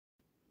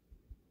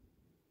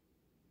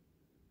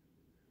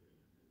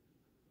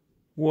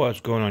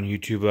What's going on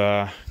YouTube?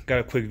 Got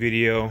a quick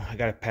video. I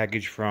got a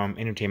package from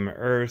Entertainment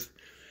Earth,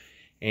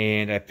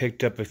 and I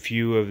picked up a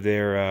few of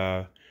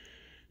their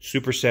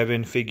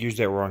Super7 figures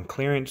that were on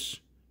clearance.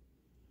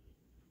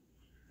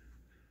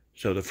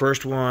 So the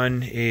first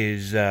one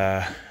is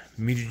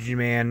Mutant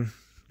Man.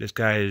 This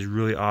guy is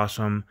really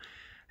awesome.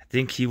 I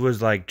think he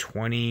was like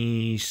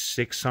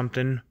 26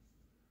 something.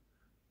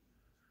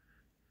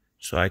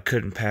 So I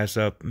couldn't pass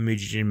up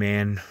Mutant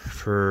Man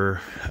for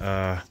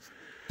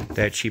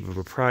that cheap of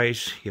a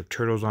price. You have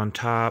turtles on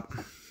top.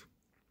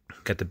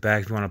 Got the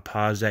back. If you want to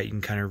pause that, you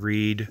can kind of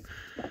read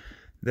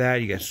that.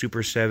 You got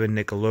Super7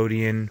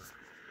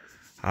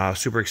 Nickelodeon.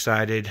 Super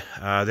excited.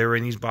 They were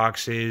in these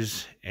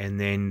boxes, and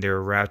then they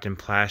were wrapped in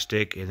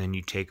plastic, and then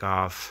you take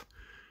off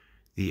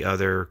the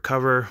other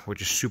cover,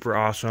 which is super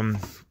awesome.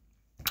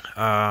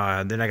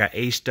 Then I got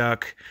Ace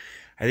Duck.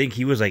 I think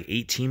he was like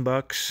 18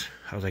 bucks.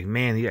 I was like,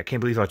 man, I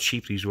can't believe how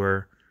cheap these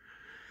were.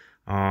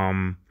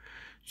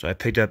 So I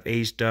picked up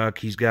Ace Duck.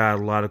 He's got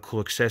a lot of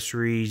cool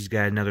accessories. He's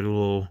got another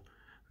little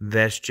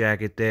vest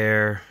jacket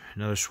there,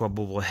 another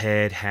swappable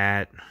head,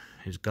 hat,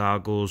 his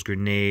goggles,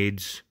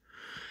 grenades,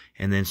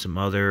 and then some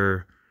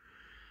other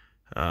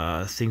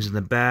things in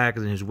the back.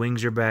 And then his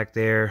wings are back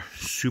there.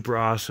 Super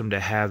awesome to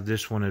have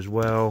this one as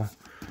well.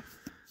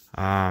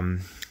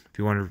 If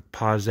you want to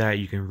pause that,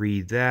 you can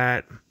read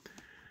that.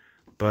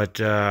 But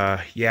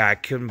yeah, I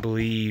couldn't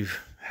believe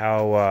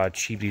how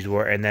cheap these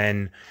were. And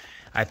then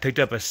I picked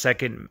up a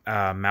second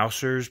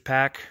Mousers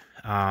pack.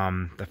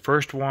 The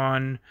first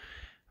one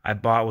I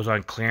bought was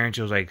on clearance.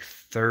 It was like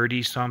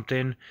 30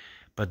 something,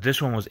 but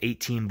this one was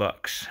 18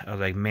 bucks. I was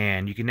like,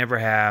 man, you can never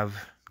have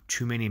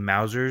too many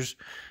Mousers.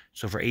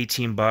 So for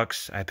 18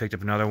 bucks, I picked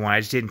up another one.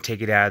 I just didn't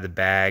take it out of the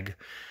bag.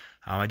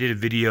 I did a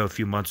video a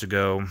few months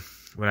ago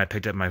when I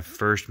picked up my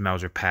first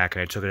Mouser pack,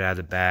 and I took it out of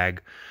the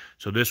bag.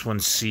 So this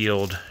one's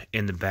sealed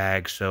in the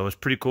bag. So it's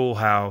pretty cool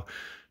how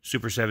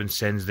Super7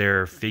 sends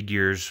their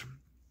figures.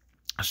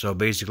 So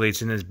basically,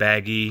 it's in this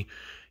baggie,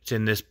 it's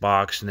in this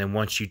box, and then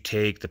once you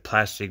take the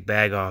plastic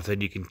bag off, then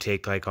you can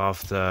take like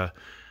off the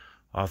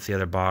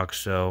other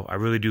box. So I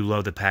really do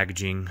love the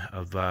packaging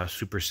of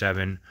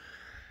Super7.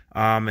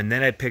 And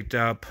then I picked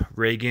up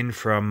Regan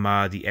from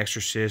The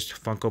Exorcist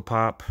Funko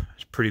Pop.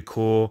 It's pretty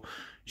cool.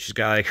 She's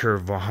got like her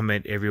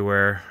vomit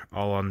everywhere,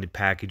 all on the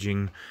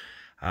packaging.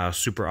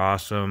 Super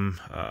awesome.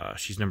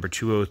 She's number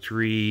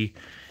 203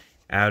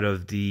 out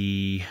of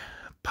the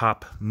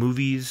Pop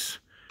movies.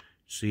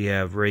 So you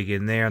have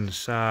Regan there on the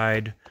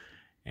side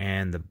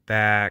and the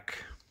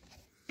back.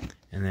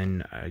 And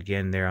then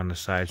again there on the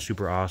side.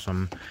 Super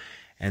awesome.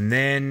 And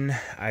then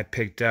I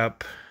picked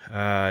up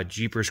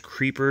Jeepers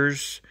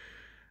Creepers.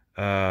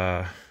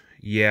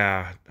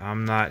 Yeah,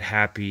 I'm not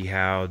happy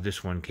how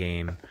this one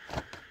came.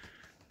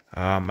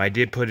 I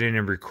did put in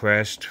a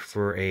request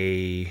for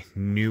a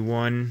new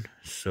one,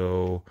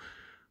 so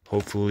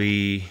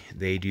hopefully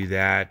they do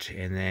that.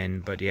 And then,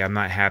 but yeah, I'm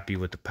not happy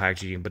with the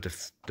packaging. But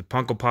the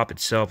Funko Pop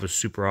itself is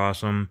super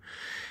awesome.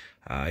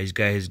 He's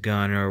got his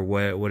gun or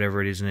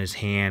whatever it is in his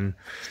hand.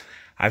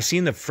 I've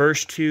seen the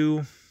first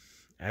two.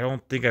 I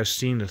don't think I've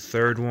seen the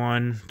third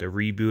one, the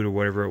reboot or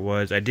whatever it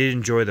was. I did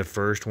enjoy the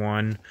first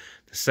one.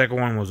 The second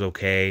one was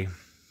okay.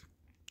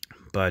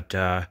 But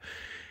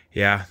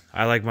yeah,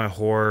 I like my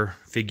horror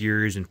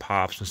figures and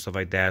pops and stuff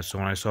like that. So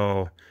when I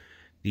saw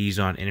these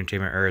on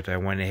Entertainment Earth, I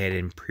went ahead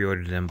and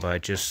pre-ordered them. But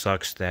it just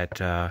sucks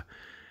that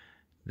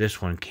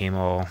this one came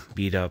all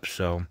beat up.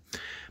 So,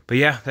 but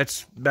yeah,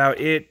 that's about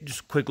it. Just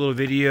a quick little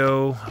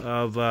video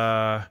of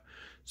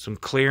some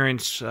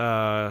clearance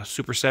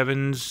Super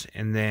 7s,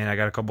 and then I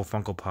got a couple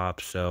Funko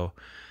Pops. So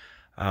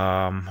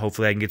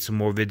hopefully I can get some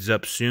more vids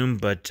up soon.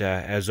 But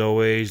as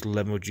always,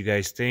 let me know what you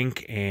guys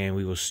think, and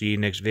we will see you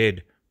next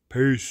vid.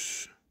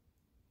 Peace.